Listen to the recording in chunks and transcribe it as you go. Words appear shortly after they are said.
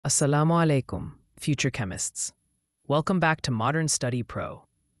Assalamu alaikum, future chemists. Welcome back to Modern Study Pro,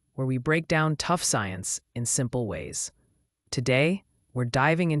 where we break down tough science in simple ways. Today, we're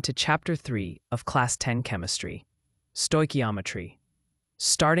diving into Chapter 3 of Class 10 Chemistry, Stoichiometry,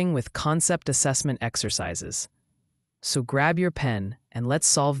 starting with concept assessment exercises. So grab your pen and let's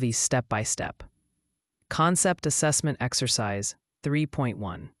solve these step by step. Concept assessment exercise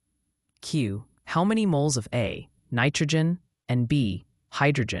 3.1. Q. How many moles of A, nitrogen, and B,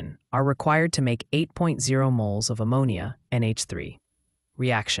 hydrogen, are required to make 8.0 moles of ammonia, NH3?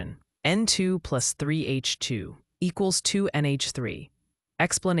 Reaction. N2 plus 3H2 equals 2NH3.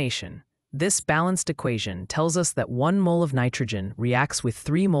 Explanation. This balanced equation tells us that 1 mole of nitrogen reacts with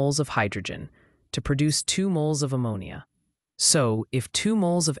 3 moles of hydrogen to produce 2 moles of ammonia. So, if 2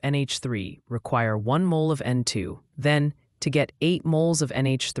 moles of NH3 require 1 mole of N2, then, to get 8 moles of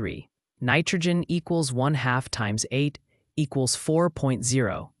NH3, nitrogen equals 1/2 times 8 equals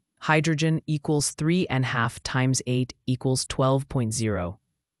 4.0. Hydrogen equals 3.5 times 8 equals 12.0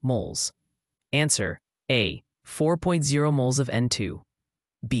 moles. Answer: A. 4.0 moles of N2.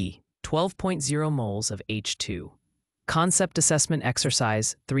 B. 12.0 moles of H2. Concept assessment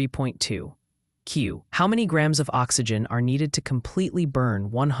exercise 3.2. Q. How many grams of oxygen are needed to completely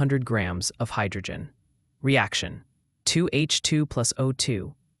burn 100 grams of hydrogen? Reaction. 2H2 plus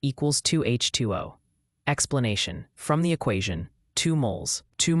O2 equals 2H2O. Explanation. From the equation, 2 moles.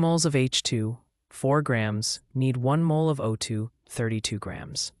 2 moles of H2, 4 grams, need 1 mole of O2, 32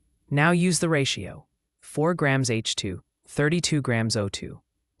 grams. Now use the ratio. 4 grams H2, 32 grams O2.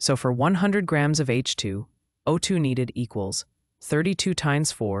 So for 100 grams of H2, O2 needed equals 32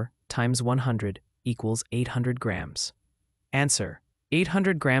 times 4 times 100 equals 800 grams. Answer: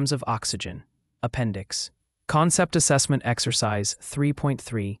 800 grams of oxygen. Appendix. Concept assessment exercise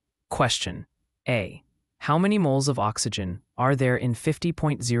 3.3. Question. A. How many moles of oxygen are there in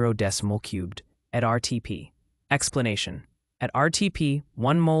 50.0 decimal cubed at RTP? Explanation. At RTP,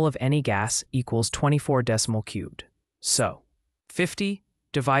 1 mole of any gas equals 24 decimal cubed. So, 50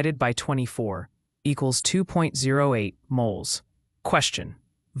 divided by 24 equals 2.08 moles. Question.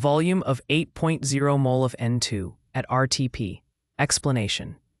 Volume of 8.0 mole of N2 at RTP.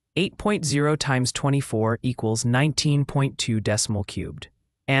 Explanation. 8.0 times 24 equals 19.2 decimal cubed.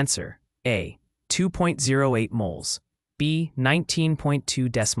 Answer. A. 2.08 moles. B.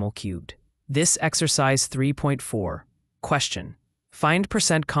 19.2 decimal cubed. This exercise 3.4. Question. Find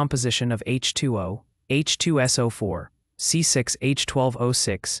percent composition of H2O, H2SO4,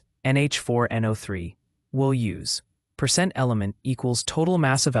 C6H12O6, NH4NO3. We'll use percent element equals total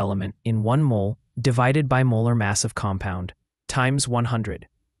mass of element in 1 mole divided by molar mass of compound times 100.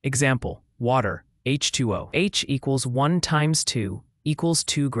 Example, water, H2O. H equals 1 times 2 equals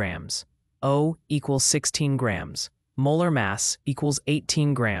 2 grams. O equals 16 grams. Molar mass equals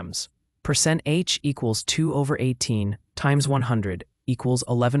 18 grams. Percent H equals 2 over 18 times 100 equals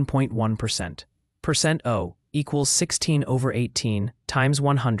 11.1%. Percent O equals 16 over 18 times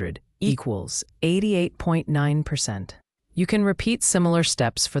 100 equals 88.9%. You can repeat similar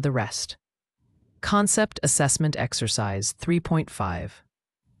steps for the rest. Concept assessment exercise 3.5.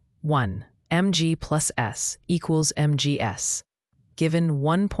 1. Mg plus S equals mgs. Given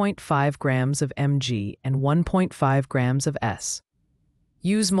 1.5 grams of Mg and 1.5 grams of S.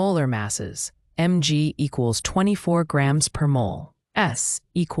 Use molar masses. Mg equals 24 grams per mole. S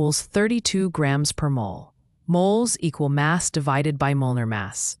equals 32 grams per mole. Moles equal mass divided by molar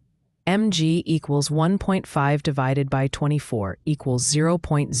mass. Mg equals 1.5 divided by 24 equals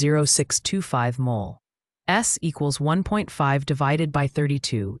 0.0625 mole. S equals 1.5 divided by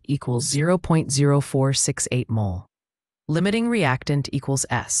 32 equals 0.0468 mole. Limiting reactant equals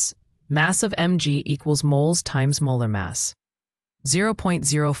S. Mass of Mg equals moles times molar mass.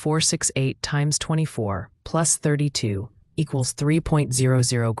 0.0468 times 24 plus 32 equals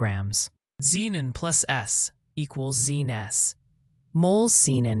 3.00 grams. Xenon plus S equals Xen-S. Moles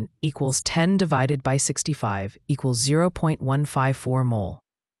xenon equals 10 divided by 65 equals 0.154 mole.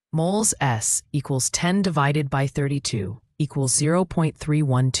 Moles S equals 10 divided by 32 equals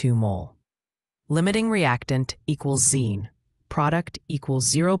 0.312 mole. Limiting reactant equals Xen. Product equals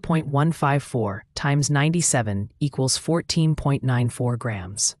 0.154 times 97 equals 14.94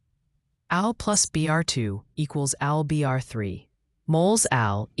 grams. Al plus Br2 equals Al Br3. Moles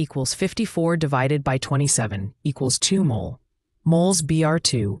Al equals 54 divided by 27 equals 2 mole. Moles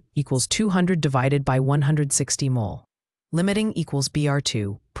Br2 equals 200 divided by 160 mole. Limiting equals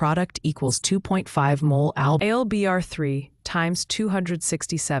Br2. Product equals 2.5 mole Al Br3 times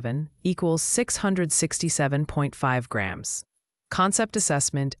 267 equals 667.5 grams. Concept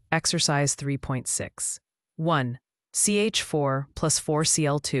assessment, exercise 3.6. 1. CH4 plus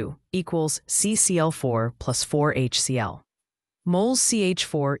 4Cl2 equals CCl4 plus 4HCl. Moles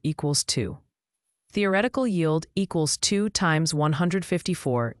CH4 equals 2. Theoretical yield equals 2 times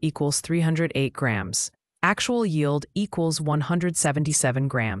 154 equals 308 grams. Actual yield equals 177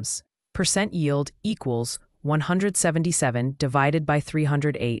 grams. Percent yield equals 177 divided by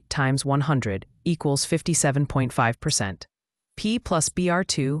 308 times 100 equals 57.5%. P plus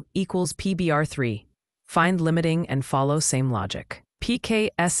BR2 equals PBR3. Find limiting and follow same logic.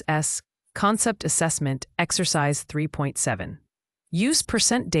 PKSS Concept Assessment Exercise 3.7. Use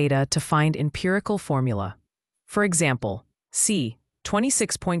percent data to find empirical formula. For example, C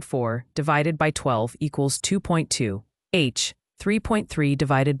 26.4 divided by 12 equals 2.2. H 3.3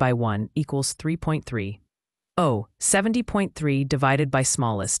 divided by 1 equals 3.3. O 70.3 divided by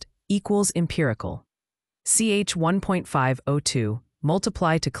smallest equals empirical. CH 1.502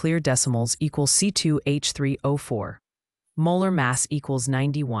 multiply to clear decimals equals C2H3O4. Molar mass equals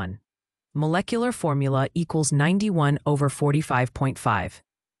 91. Molecular formula equals 91 over 45.5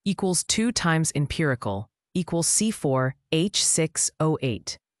 equals 2 times empirical equals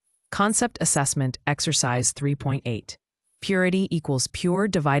C4H6O8. Concept Assessment Exercise 3.8. Purity equals pure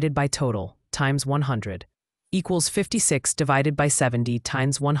divided by total times 100 equals 56 divided by 70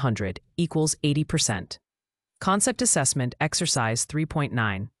 times 100 equals 80%. Concept Assessment Exercise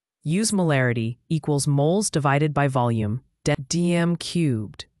 3.9. Use molarity equals moles divided by volume dm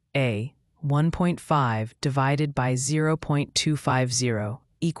cubed. A 1.5 divided by 0.250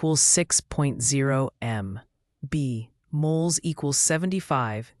 equals 6.0 m. B moles equals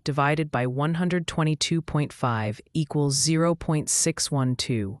 75 divided by 122.5 equals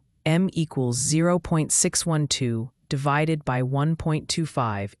 0.612. M equals 0.612 divided by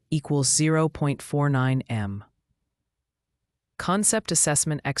 1.25 equals 0.49 m. Concept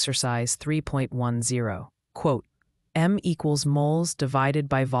Assessment Exercise 3.10. Quote, M equals moles divided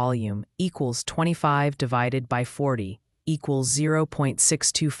by volume equals 25 divided by 40 equals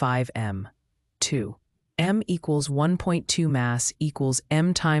 0.625 m. 2. M equals 1.2 mass equals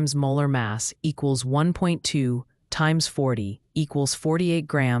m times molar mass equals 1.2 times 40 equals 48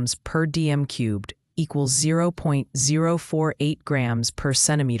 grams per dm cubed equals 0.048 grams per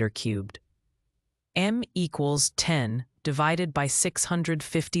centimeter cubed. M equals 10 divided by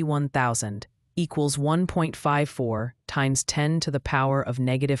 651,000 equals 1.54 times 10 to the power of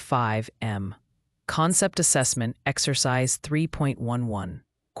negative 5 m. Concept Assessment Exercise 3.11.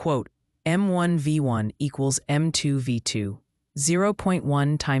 Quote, M1V1 equals M2V2.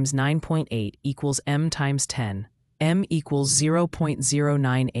 0.1 times 9.8 equals m times 10. M equals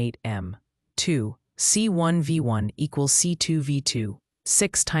 0.098 m. 2. C1V1 equals C2V2.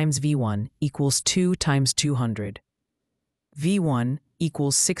 6 times V1 equals 2 times 200. V1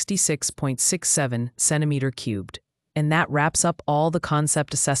 equals 66.67 centimeter cubed. And that wraps up all the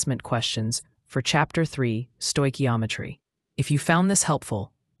concept assessment questions for Chapter 3, Stoichiometry. If you found this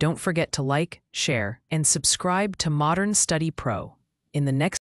helpful, don't forget to like, share, and subscribe to Modern Study Pro. In the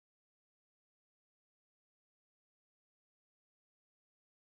next